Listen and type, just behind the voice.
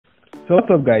So what's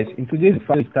up guys, in today's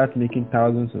video we start making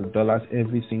thousands of dollars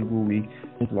every single week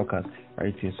with workers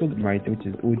right here. So my which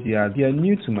is Ogads. If you are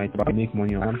new to my channel, make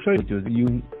money on, I'm sure it will give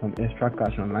you some extra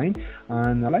cash online,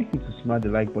 and I'd like you to smash the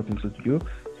like button to the video,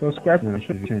 subscribe, and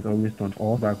ensure the video is always turned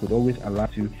on. That could always allow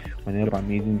you whenever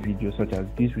amazing videos such as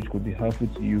this which could be helpful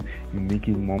to you in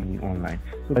making more money online.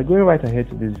 So by going right ahead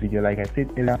to this video, like I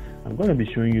said earlier, I'm going to be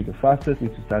showing you the fastest way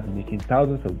to start making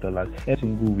thousands of dollars every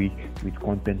single week with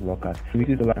content workers. This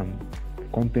is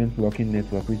content blocking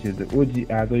network, which is the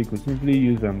Ogads, or you could simply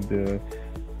use the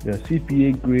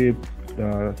CPA grade,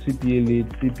 CPA lead,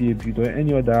 CPA build, or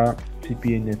any other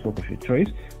CPA network of your choice.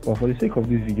 But for the sake of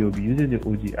this video, we'll be using the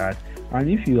Ogads. And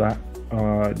if you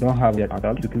don't have that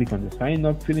account, to click on the sign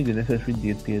up, fill in the necessary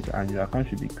details, and your account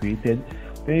should be created.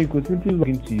 Then you could simply log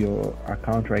into your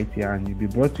account right here, and you'll be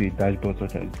brought to a dashboard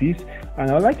such as this.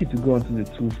 And I would like you to go onto the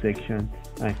tools section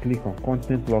and click on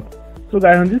content block. So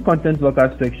guys, on this content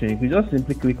locker section, you can just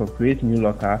simply click on create new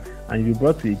locker, and you'll be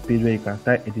brought to a page where you can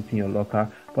start editing your locker.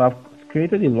 But I've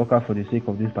created a locker for the sake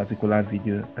of this particular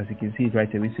video, as you can see it right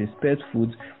here, which says pet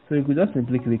foods. So you could just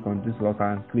simply click on this locker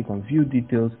and click on view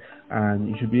details, and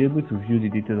you should be able to view the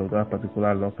details of that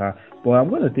particular locker. But I'm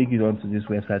going to take you onto this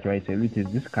website right here, which is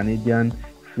this Canadian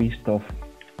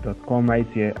freestuff.com right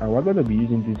here, and we're going to be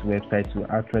using this website to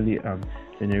actually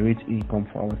generate income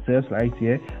for ourselves right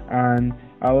here. And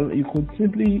you could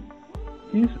simply,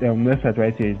 this website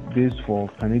right here is based for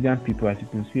Canadian people. As you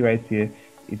can see right here,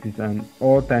 it is an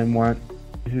all-in-one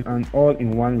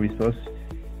resource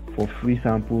for free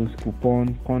samples,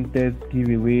 coupon, contest,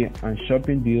 giveaway, and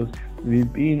shopping deals.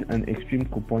 We've been an extreme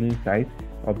couponing site,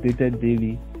 updated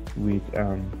daily with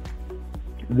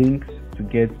links to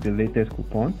get the latest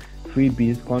coupon,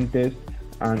 freebies, contests,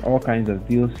 and all kinds of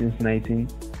deals since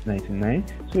 1999.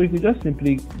 So you could just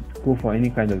simply go for any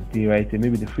kind of deal right here,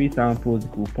 maybe the free samples, the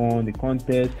coupon, the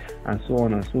contest, and so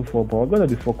on and so forth. But we're going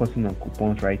to be focusing on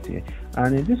coupons right here.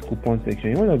 And in this coupon section,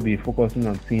 you want to be focusing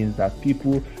on things that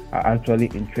people are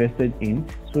actually interested in.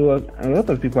 So a lot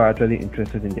of people are actually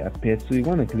interested in their pets, so you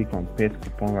want to click on pet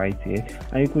coupon right here,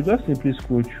 and you could just simply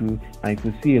scroll through and you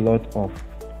could see a lot of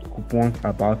coupons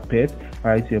about pets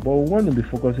right here. But we want to be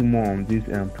focusing more on this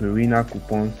Purina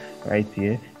coupons right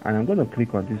here, and I'm going to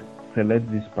click on this, select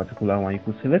this particular one. You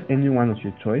could select any one of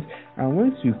your choice, and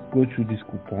once you go through this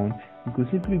coupon, you could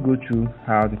simply go through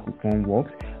how the coupon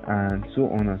works and so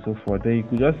on and so forth. Then you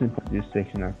could just import this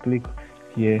section and click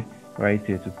here right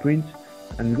here to print,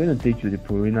 and it's going to take you to the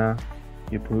Purina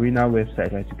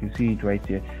website, as you can see it right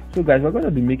here. So guys, we're going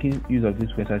to be making use of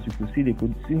this website. You can see they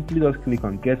could simply just click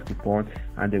on get coupon,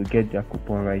 and they'll get their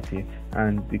coupon right here.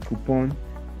 And the coupon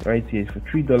right here is for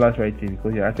 $3 right here,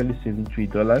 because you're actually saving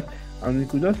 $3. And we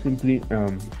could just simply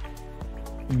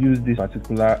use this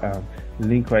particular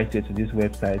link right here to this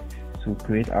website to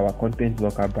create our content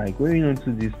blocker by going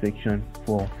onto this section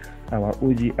for our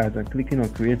Ogads and clicking on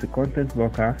create a content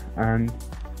blocker. And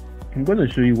I'm going to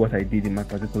show you what I did in my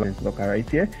particular blocker right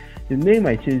here. The name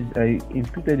I changed, I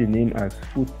inputted the name as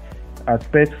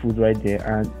pet food right there,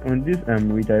 and on this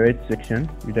redirect section,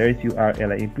 redirect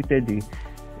URL, I inputted the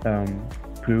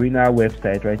Purina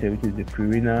website right here, which is the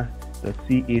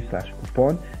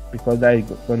purina.ca/coupon, because that is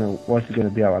what's going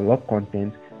to be our log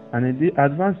content. And in the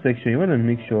advanced section, you want to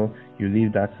make sure you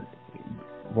leave that,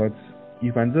 but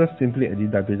you can just simply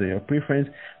edit that based on your preference.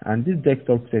 And this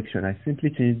desktop section, I simply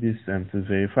changed this to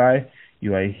verify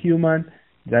you are a human.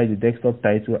 That is the desktop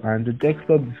title, and the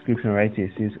desktop description right here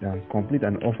says complete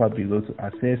an offer below to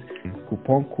access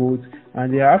coupon codes,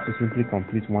 and they have to simply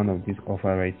complete one of these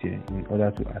offer right here in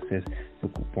order to access the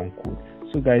coupon code.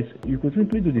 So guys, you could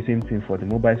simply do the same thing for the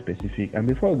mobile specific. And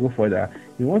before I go further,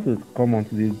 you want to come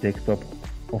onto this desktop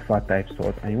offer type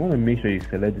sort, and you want to make sure you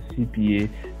select the CPA,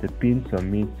 the pin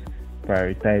submit,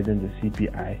 prioritizing the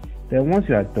CPI. Then once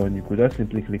you are done, you could just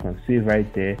simply click on save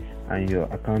right there, and your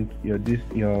account, your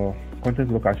content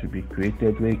blocker should be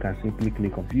created, where you can simply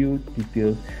click on view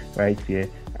details right here,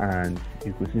 and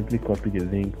you could simply copy the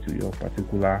link to your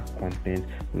particular content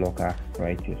blocker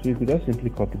right here. So you could just simply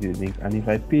copy the link, and if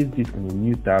I paste this on a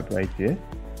new tab right here,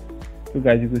 so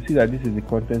guys, you can see that this is the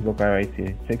content blocker right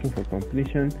here, checking for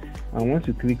completion. And once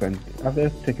you click on, after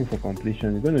checking for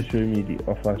completion, it's going to show me the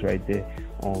offers right there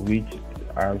on which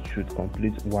I should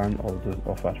complete one of those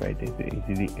offers right there to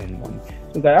easily earn money.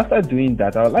 So guys, after doing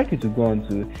that, I would like you to go on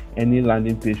to any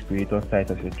landing page creator site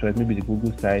of your choice, maybe the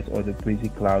Google site or the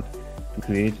Basic Cloud, to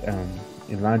create a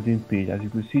landing page. As you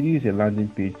can see, this is a landing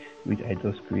page which I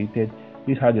just created.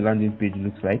 This is how the landing page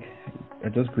looks like. I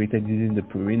just created using the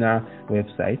Purina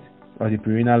website, or the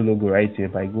Purina logo right here,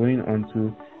 by going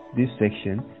onto this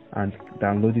section and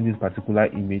downloading this particular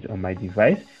image on my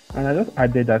device, and I just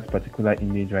added that particular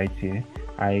image right here.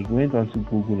 I went onto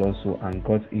Google also and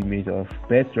got image of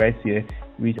pets right here,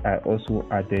 which I also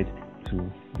added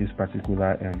to this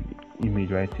particular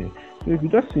image right here. So if you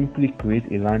just simply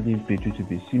create a landing page which will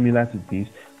be similar to this,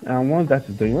 and once that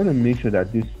is done, you want to make sure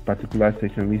that this particular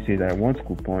section which says I want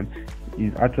coupon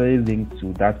is actually linked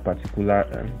to that particular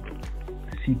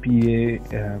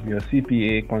CPA, your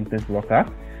CPA content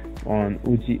blocker on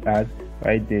Ogads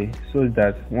right there, so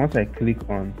that once I click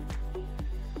on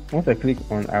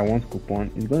I want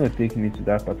coupon, it's going to take me to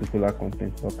that particular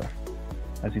content blocker.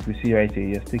 As you can see right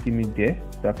here, it's taking me there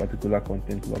to that particular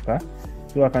content blocker.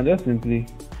 So I can just simply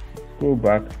scroll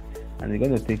back and it's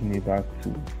going to take me back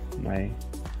to my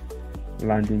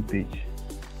landing page.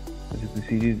 As you can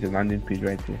see, this is the landing page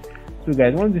right here. So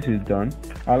guys, once this is done,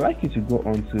 I'd like you to go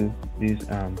onto this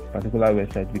particular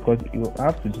website, because you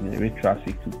have to generate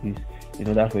traffic to this in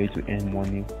order for you to earn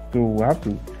money. So we have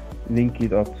to link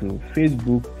it up to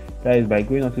Facebook. That is by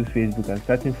going onto Facebook and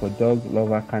searching for Dog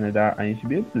Lover Canada, and you should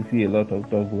be able to see a lot of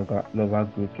dog lover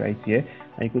groups right here.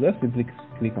 And you could just simply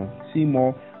click on see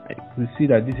more, and you see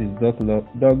that this is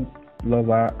Dog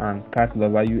Lover and Cat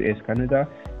Lover US Canada.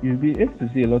 You'll be able to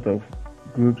see a lot of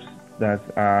groups that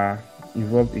are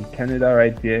involved in Canada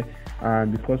right here,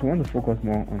 and because we want to focus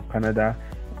more on Canada,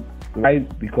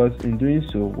 right? Because in doing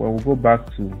so, we'll go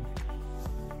back to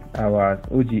our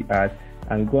Ogads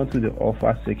and we go into the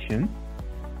offer section,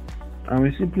 and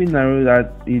we simply narrow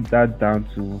that down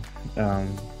to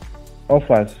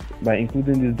offers by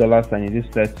including this dollar sign in this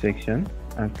search section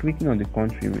and clicking on the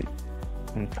country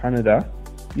on Canada.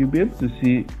 You'll be able to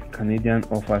see Canadian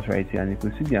offers right here, and you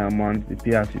can see the amount, the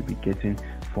payouts you'll be getting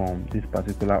from this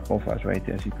particular offers right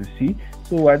here, as you can see.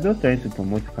 So we're just trying to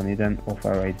promote Canadian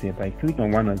offer right there by clicking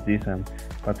on one of these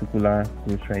particular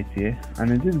groups right here,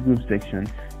 and in this group section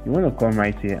you want to come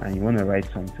right here and you want to write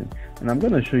something, and I'm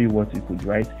going to show you what you could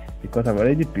write because I've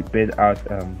already prepared out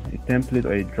a template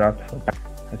or a draft for that.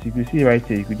 As you can see right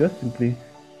here, you could just simply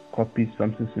copy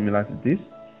something similar to this.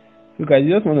 So guys,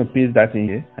 you just want to paste that in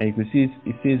here, and you can see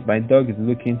it says my dog is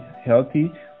looking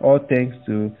healthy, all thanks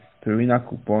to Purina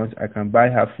coupons. I can buy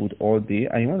her food all day.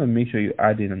 And you want to make sure you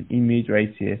add in an image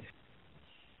right here.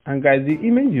 And guys, the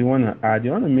image you want to add,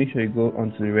 you want to make sure you go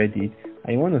onto Reddit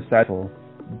and you want to search for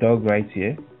dog right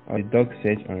here, or the dog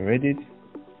search on Reddit,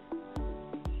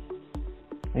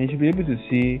 and you should be able to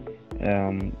see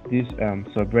this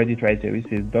subreddit right here which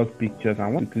says dog pictures.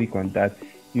 And once you click on that,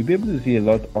 you'll be able to see a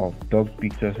lot of dog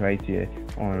pictures right here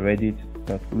on Reddit,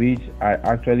 which are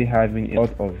actually having a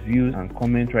lot of views and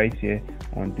comments right here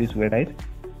on this website.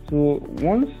 So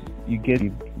once you get a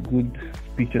good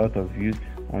picture out of views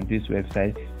on this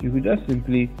website, you could just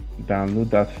simply download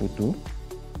that photo.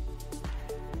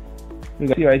 You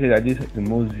can see right here that this is the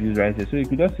most views right here, so you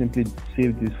could just simply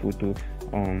save this photo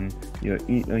on your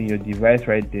device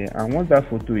right there. And once that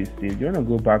photo is saved, you want to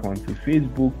go back onto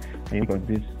Facebook and you got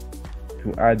this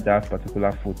to add that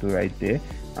particular photo right there.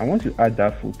 And once you add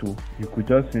that photo, you could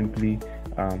just simply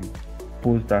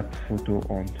post that photo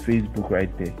on Facebook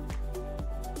right there.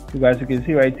 So guys, you can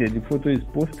see right here the photo is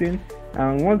posting,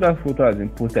 and once that photo has been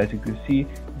posted, as you can see,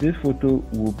 this photo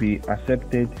will be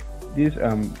accepted. This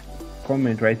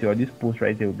comment right here, or this post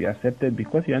right there, will be accepted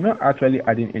because you are not actually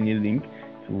adding any link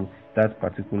to that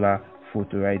particular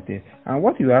photo right there. And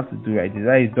what you have to do right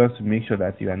there is just to make sure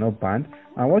that you are not banned.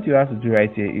 And what you have to do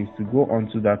right here is to go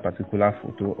onto that particular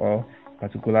photo or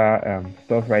particular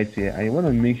stuff right here, and you want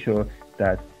to make sure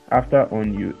that after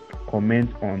you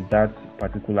comment on that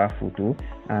particular photo,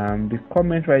 the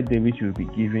comment right there which you'll be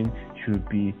giving should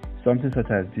be something such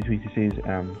as this, which says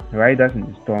riders in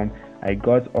the storm, I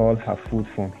got all her food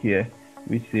from here,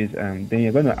 which says then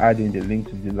you're going to add in the link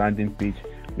to the landing page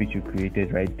which you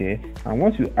created right there. And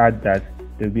once you add that,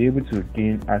 they'll be able to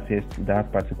gain access to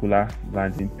that particular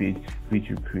landing page which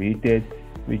you created,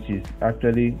 which is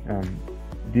actually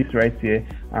this right here.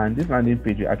 And this landing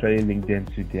page will actually link them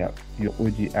to your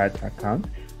Ogads account,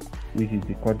 which is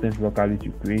the content blocker which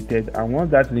you created. And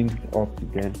once that links up to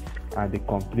them and they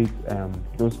complete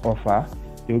those offers,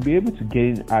 they'll be able to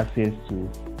gain access to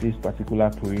this particular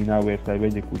Purina website where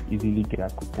they could easily get a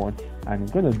coupon, and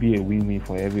it's going to be a win-win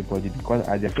for everybody because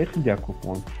as they're getting their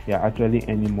coupons, they are actually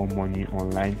earning more money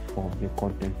online from the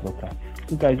content blocker.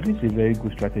 So guys, this is a very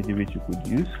good strategy which you could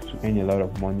use to earn a lot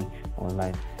of money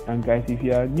online. And guys, if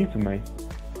you are new to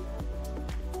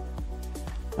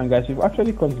we've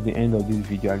actually come to the end of this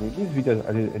video, and if this video has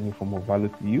added any form of value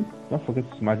to you, don't forget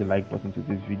to smash the like button to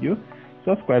this video.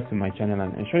 subscribe to my channel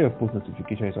and ensure your post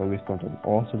notification is always turned on,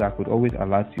 also that could always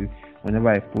alert you whenever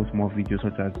I post more videos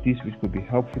such as this, which could be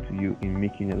helpful to you in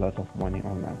making a lot of money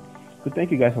online. So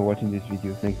thank you guys for watching this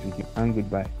video. Next video, and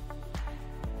goodbye.